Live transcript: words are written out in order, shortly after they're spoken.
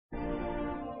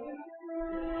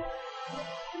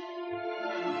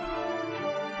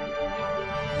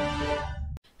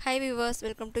Hi viewers,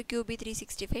 welcome to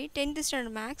QB365 10th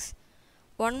standard max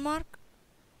 1 mark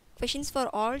questions for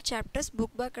all chapters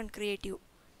book back and creative.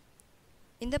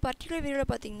 இந்த particular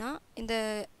வீடியோவில் பார்த்தீங்கன்னா இந்த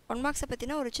 1 மார்க்ஸை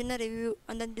பற்றினா ஒரு சின்ன ரிவ்யூ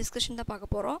அந்த டிஸ்கஷன் தான்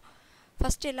பார்க்க போகிறோம்.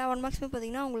 ஃபஸ்ட்டு எல்லா 1 மார்க்ஸுமே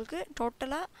பார்த்தீங்கன்னா உங்களுக்கு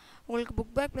டோட்டலாக உங்களுக்கு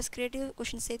book back plus creative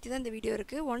questions சேர்த்து தான் இந்த வீடியோ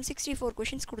இருக்குது. 164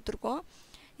 கொஷின்ஸ் கொடுத்துருக்கோம்.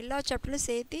 எல்லா சாப்டர்லையும்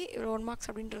சேர்த்து 1 மார்க்ஸ்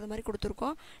அப்படின்றது மாதிரி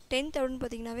கொடுத்துருக்கோம். 10th அப்படின்னு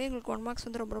பார்த்தீங்கன்னாவே உங்களுக்கு 1 மார்க்ஸ்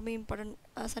வந்து ரொம்ப இம்பார்ட்டன்ட்.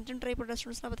 சென்டென்ஸ் ட்ரை பண்ணுற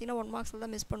ஸ்டூடெண்ட்ஸ்லாம் பார்த்தீங்கன்னா 1 மார்க்ஸில்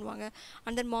தான் மிஸ் பண்ணுவாங்க.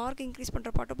 அண்ட் தென் மார்க் இன்க்ரீஸ்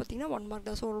பண்ணுற பாட்டும் பார்த்தீங்கன்னா 1 மார்க்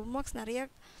தான். ஸோ 1 மார்க்ஸ் நிறையா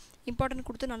இம்பார்ட்டன்ட்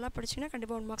கொடுத்து நல்லா படிச்சிங்கன்னா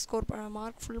கண்டிப்பாக 1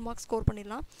 மார்க் ஃபுல் மார்க் ஸ்கோர்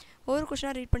பண்ணிடலாம். ஒவ்வொரு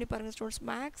கொஷனாக ரீட் பண்ணி பாருங்கள் ஸ்டூடெண்ட்ஸ்.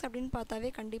 மேக்ஸ் அப்படின்னு பார்த்தாவே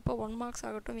கண்டிப்பாக 1 மார்க்ஸ்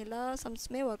ஆகட்டும் எல்லா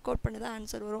சம்ஸுமே ஒர்க் அவுட் பண்ணி தான்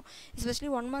ஆன்சர் வரும். எஸ்பெஷலி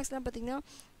 1 மார்க்ஸ்லாம் பார்த்தீங்கன்னா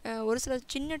ஒரு சில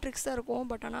சின்ன ட்ரிக்ஸ் தான் இருக்கும்.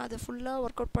 பட் ஆனால் அதை ஃபுல்லாக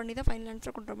ஒர்க் அவுட் பண்ணி தான் ஃபைனல்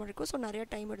ஆன்சர் கொண்டு வர மாதிரி இருக்கும். ஸோ நிறையா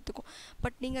டைம் எடுத்துக்கும்.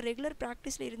 பட் நீங்கள் ரெகுலர்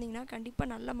ப்ராக்டிஸில் இருந்தீங்கன்னா கண்டிப்பாக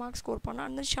நல்ல மார்க்ஸ் ஸ்கோர் பண்ணலாம்.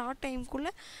 அந்த ஷார்ட்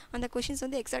டைமுக்குள்ளே அந்த கொஷின்ஸ்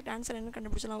வந்து எக்ஸாக்ட் ஆன்சர் என்ன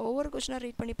கண்டுபிடிச்சலாம். ஒவ்வொரு கொஷனாக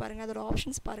ரீட் பண்ணி பாருங்கள், அதோட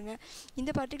ஆப்ஷன்ஸ் பாருங்கள்.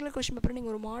 இந்த பர்டிகுலர் கொஷின் பேப்பர்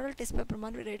நீங்கள் ஒரு மாடல் டெஸ்ட் பேப்பர்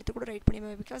மாதிரி எடுத்து கூட ரைட்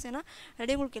பண்ணி பிகாஸ் ஏன்னா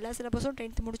நிறைய உங்களுக்கு எல்லா சிலபஸும்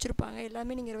 10th முடிச்சிருப்பாங்க.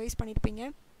 எல்லாமே நீங்கள் ரிவைஸ்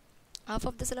பண்ணியிருப்பீங்க. ஆஃப்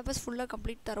ஆஃப் த சிலபஸ் ஃபுல்லாக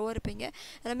கம்ப்ளீட் தரவாக இருப்பீங்க.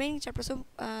 ரிமைனிங் சாப்டர்ஸும்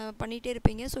பண்ணிகிட்டே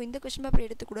இருப்பீங்க. ஸோ இந்த கொஷின் பேப்பர்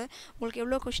எடுத்து கூட உங்களுக்கு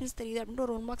எவ்வளோ கொஷின்ஸ் தெரியுது அப்படின்ட்டு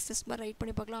ஒரு 1 மார்க்ஸ் டெஸ்ட் மாதிரி ரைட்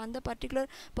பண்ணி பார்க்கலாம். அந்த பர்டிகுலர்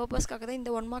பர்பஸ்க்காக தான்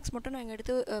இந்த 1 மார்க்ஸ் மட்டும் நாங்கள்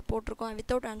எடுத்து போட்டிருக்கோம்.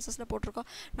 வித்தவுட் ஆன்சர்ஸில் போட்டிருக்கோம்.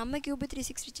 நம்ம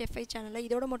QB365 சேனலில்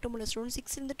இதோட மட்டும் உள்ள ஸ்டூடெண்ட்ஸ்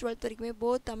 6th 12th வரைக்குமே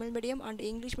both Tamil medium and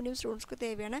English medium ஸ்டூடெண்ட்ஸ்க்கு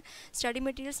தேவையான ஸ்டடி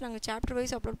மெட்டீரியல்ஸ் நாங்கள் சாப்டர்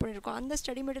வைஸ் அப்லோட் பண்ணியிருக்கோம். அந்த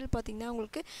ஸ்டடி மெட்டீரியல் பார்த்தீங்கன்னா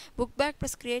உங்களுக்கு book back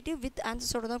plus creative with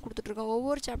ஆன்சர்ஸோடு தான் கொடுத்துட்ருக்கோம்.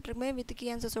 ஒவ்வொரு சாப்டருக்குமே வித்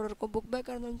கீ ஆன்சர்ஸோடு இருக்கும். புக்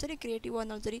பேக்காக இருந்தாலும் சரி, கிரியேட்டிவாக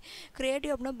இருந்தாலும் சரி.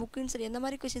 கிரியேட்டிவ் அப்படின்னா புக்குன்னு சரி எந்த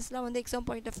மாதிரி கொஷின்ஸ்லாம் வந்து எக்ஸாம்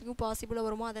பாயிண்ட் ஆஃப் வியூ பாசிபிளாக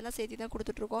வருமோ அதெல்லாம் சேர்த்து தான்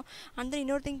கொடுத்துட்ருக்கோம். அந்த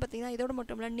இன்னொரு திங் பார்த்தீங்கன்னா இதோட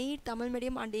மட்டும் இல்லை NEET Tamil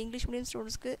medium and English medium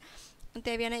ஸ்டூடெண்ட்ஸ்க்கு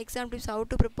தேவையான exam tips, how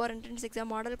to prepare entrance exam,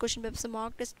 model question papers,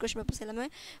 mark test question papers எல்லாமே.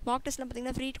 மார்க் டெஸ்ட்லாம்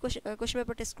பார்த்தீங்கன்னா ஃப்ரீ கொஷின்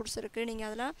பேப்பர் டெஸ்ட் கொடுத்துருக்கு. நீங்கள்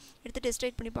அதெல்லாம் எடுத்து டெஸ்ட்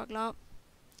ரைட் பண்ணி பார்க்கலாம்.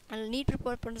 அதில் நீட்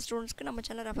ப்ரிப்பேர் பண்ணுற ஸ்டூடெண்ட்ஸ்க்கு நம்ம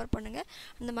சேனல் ரெஃபர் பண்ணுங்கள்.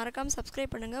 அந்த மறக்காமல்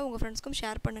சப்ஸ்கிரைப் பண்ணுங்கள், உங்கள் ஃப்ரெண்ட்ஸ்க்கும்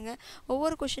ஷேர் பண்ணுங்கள்.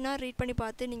 ஒவ்வொரு கொஷினாக ரீட் பண்ணி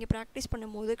பார்த்து நீங்கள் ப்ராக்டிஸ்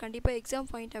பண்ணும்போது கண்டிப்பாக எக்ஸாம்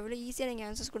பாயிண்ட் ஆஃப் வியூவில் ஈஸியாக நீங்கள்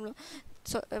ஆன்சர்ஸ்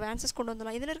கொண்டு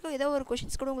வந்துடலாம். இதில் இருக்க ஏதோ ஒரு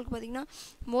கொஷின்ஸ் கூட உங்களுக்கு பார்த்தீங்கன்னா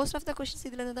மோஸ்ட் ஆஃப் த கொஷின்ஸ்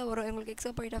இதுலேருந்து தான் வரும் உங்களுக்கு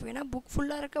எக்ஸாம் பாயிண்ட் ஆஃப் வியூனா. புக்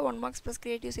ஃபுல்லாக இருக்க 1 மார்க்ஸ் ப்ளஸ்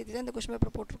கிரியேட்டிவ் சேர்த்து தான் இந்த கொஷின்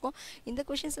பேப்பர் போட்டிருக்கோம். இந்த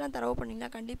கொஷின்ஸ்லாம் தரவு பண்ணிங்கன்னா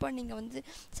கண்டிப்பாக நீங்கள் வந்து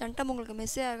சென்டம் உங்களுக்கு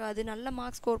மிஸ்ஸே ஆகாது, நல்ல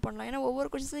மார்க்ஸ் ஸ்கோர் பண்ணலாம். ஏன்னா ஒவ்வொரு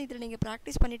கொஷின்ஸும் இதில் நீங்கள்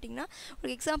ப்ராக்டிஸ் பண்ணிட்டீங்கன்னா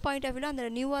உங்களுக்கு எக்ஸாம் பாயிண்ட் ஆஃப் வியூவில் அந்த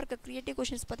நியூவாக இருக்க கிரியேட்டிவ்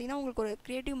கொஷின்ஸ் பார்த்தீங்கன்னா உங்களுக்கு ஒரு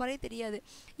கிரியேட்டிவ் மாதிரியே தெரியாது.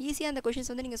 ஈஸியாக அந்த கொஷின்ஸ்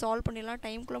வந்து நீங்கள் சால்வ் பண்ணிடலாம்,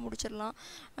 டைம்குள்ளே முடிச்சிடலாம்.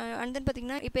 அண்ட் தென்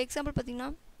பார்த்தீங்கன்னா இப்போ எக்ஸாம்பிள்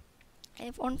பார்த்தீங்கன்னா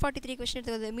 143 question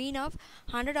எடுத்துக்கிறது. மீன் of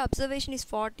 100 observation is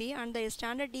 40 and the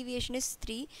standard deviation is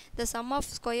 3. The sum of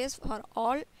squares for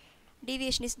all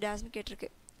deviation is dash கேட்டிருக்கு.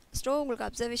 ஸோ உங்களுக்கு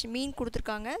அப்சர்வேஷன் மீன்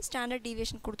கொடுத்துருக்காங்க, ஸ்டாண்டர்ட்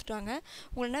டீவியேஷன் கொடுத்துட்டாங்க.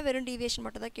 உங்களுக்கு வெறும் டீவியேஷன்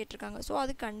மட்டும் தான் கேட்டிருக்காங்க. ஸோ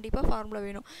அது கண்டிப்பாக ஃபார்முலா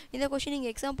வேணும். இந்த கொஷின்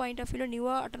நீங்கள் எக்ஸாம் பாயிண்ட் ஆஃப் வியூவில்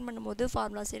நியூவாக அட்டன் பண்ணும்போது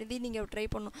ஃபார்முலாஸ் எழுதி நீங்கள் ட்ரை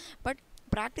பண்ணணும். பட்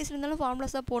ப்ராக்டிஸ் இருந்தாலும்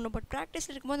ஃபார்முலாஸ் தான் போடணும். பட் ப்ராக்டிஸ்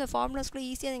இருக்கும்போது அந்த ஃபார்முலாஸ்க்குள்ளே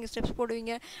ஈஸியாக நீங்கள் ஸ்டெப்ஸ்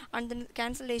போடுவீங்க. அந்த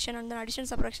கேன்சலேஷன் அந்த அடிஷன்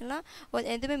சப்ராக்ஷன்லாம்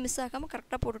எதுவுமே மிஸ் ஆகாமல்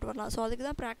கரெக்டாக போட்டுட்டு வரலாம். ஸோ அதுக்கு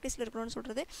தான் ப்ராக்டிஸில் இருக்கணும்னு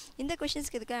சொல்கிறது. இந்த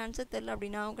கொஷின்ஸ்க்கு எதுக்கு ஆன்சர் தெரியல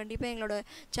அப்படின்னா கண்டிப்பாக எங்களோட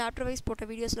சாப்டர் வைஸ் போட்ட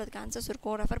வீடியோஸில் அதுக்கு ஆன்சர்ஸ்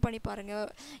இருக்கும், ரெஃபர் பண்ணி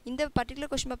பாருங்கள். இந்த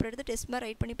பர்டிகுலர் கொஷின் பேப்பர் எடுத்து டெஸ்ட் மாதிரி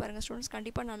ரைட் பண்ணி பாருங்கள் ஸ்டூடெண்ட்ஸ்.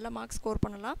 கண்டிப்பாக நல்ல மார்க்ஸ் ஸ்கோர்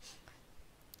பண்ணலாம்.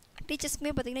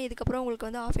 டீச்சர்ஸ்க்குமே பார்த்தீங்கன்னா இதுக்கப்புறம் உங்களுக்கு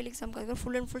வந்து ஆஃப் இயர்லி எக்ஸாமுக்கு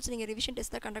ஃபுல் அண்ட் ஃபுல்ஸ் நீங்கள் ரிவிஷன்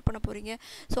டெஸ்ட் தான் கண்டக்ட் பண்ண போகிறீங்க.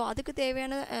 ஸோ அதுக்கு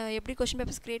தேவையான எப்படி கொஷின்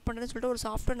பேப்பர்ஸ் கிரியேட் பண்ணுறதுன்னு சொல்லிட்டு ஒரு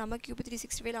சாஃப்ட்வேர் நம்ம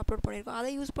QB365 அப்லோட் பண்ணியிருக்கோம்.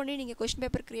 அதை யூஸ் பண்ணி நீங்கள் கொஷின்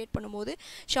பேப்பர் கிரியேட் பண்ணும்போது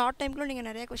ஷார்ட் டைம்க்குள்ள நீங்கள்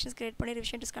நிறைய கொஷின்ஸ் கிரியேட் பண்ணி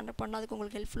ரிவிஷன் டெஸ்ட் கண்டக்ட் பண்ணலாம். அதுக்கு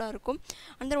உங்களுக்கு ஹெல்ப்ஃபுல்லாக இருக்கும்.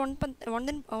 அந்த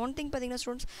ஒன் திங் பார்த்தீங்கன்னா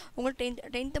ஸ்டூடெண்ட்ஸ் உங்களுக்கு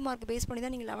 10th மார்க் பேஸ் பண்ணி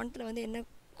தான் நீங்கள் 11th வந்து என்ன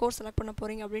கோர்ஸ் செலக்ட் பண்ண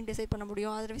போகிறீங்க அப்படின்னு டிசைட் பண்ண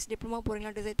முடியும். அதர்வைஸ் டிப்ளமா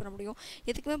போகிறீங்களா டிசைட் பண்ண முடியும்.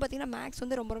 எதுக்குமே பார்த்தீங்கன்னா மேக்ஸ்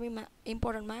வந்து ரொம்ப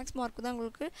இம்பார்ட்டன்ட். மேக்ஸ் மார்க் தான்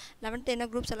உங்களுக்கு 11th என்ன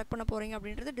குரூப் செலக்ட் பண்ண போகிறீங்க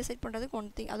அப்படின்றது டிசைட் பண்ணுறதுக்கு ஒன்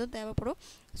திங் அதுவும் தேவைப்படும்.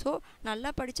 ஸோ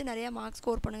நல்லா படித்து நிறையா மார்க்ஸ்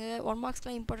ஸ்கோர் பண்ணுங்கள். 1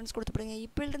 மார்க்ஸ்லாம் இம்பார்ட்டன்ஸ் கொடுத்துப்படுங்க.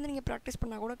 இப்போலேருந்து நீங்கள் ப்ராக்டிஸ்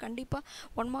பண்ணால் கூட கண்டிப்பாக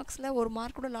 1 மார்க்ஸில் ஒரு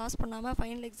மார்க் கூட லாஸ் பண்ணாமல்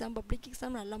ஃபைனல் எக்ஸாம் பப்ளிக்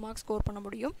எக்ஸாம் நல்ல மார்க்ஸ் ஸ்கோர் பண்ண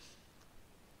முடியும்.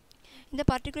 இந்த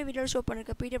பர்டிகுலர் வீடியோ ஷோ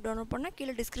பண்ணிருக்க PDF டவுன்லோட் பண்ணால்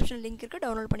கீழே டிஸ்கிரிப்ஷன் லிங்க் இருக்குது,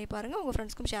 டவுன்லோட் பண்ணி பாருங்கள். உங்கள்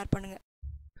ஃப்ரெண்ட்ஸ்க்கும் ஷேர் பண்ணுங்கள்.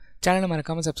 சேனலை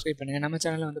மறக்காமல் சப்ஸ்கிரைப் பண்ணுங்கள். நம்ம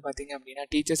சேனலில் வந்து பார்த்திங்க அப்படின்னா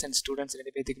டீச்சர்ஸ் அண்ட் ஸ்டூடெண்ட்ஸ்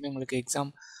 2 பேத்துக்குமே உங்களுக்கு exam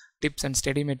tips and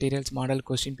study materials, model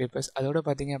question papers, அதோட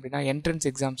பார்த்திங்க அப்படின்னா entrance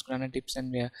எக்ஸாம்ஸ்க்குள்ளான tips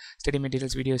and study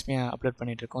materials வீடியோஸ்மே upload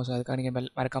பண்ணிட்டுருக்கோம். ஸோ அதுக்காக நீங்கள்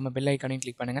மறக்காமல் பெல் ஐக்கானையும்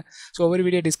கிளிக் பண்ணுங்கள். ஸோ ஒவ்வொரு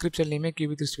video டிஸ்கிரிப்ஷன்லேயுமே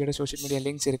QB365 social media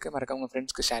links இருக்குது, மறக்காம உங்கள்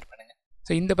ஃப்ரெண்ட்ஸ்க்கு ஷேர் பண்ணுங்கள்.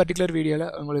 ஸோ இந்த பர்டிகுலர் வீடியோவில்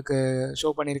உங்களுக்கு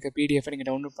ஷோ பண்ணியிருக்க PDF நீங்கள்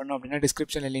டவுன்லோட் பண்ணோம் அப்படின்னா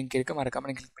டிஸ்கிரிப்ஷனில் லிங்க் இருக்குது,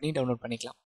 மறக்காமல் நீங்கள் கிளிக் பண்ணி டவுன்லோட் பண்ணிக்கலாம்.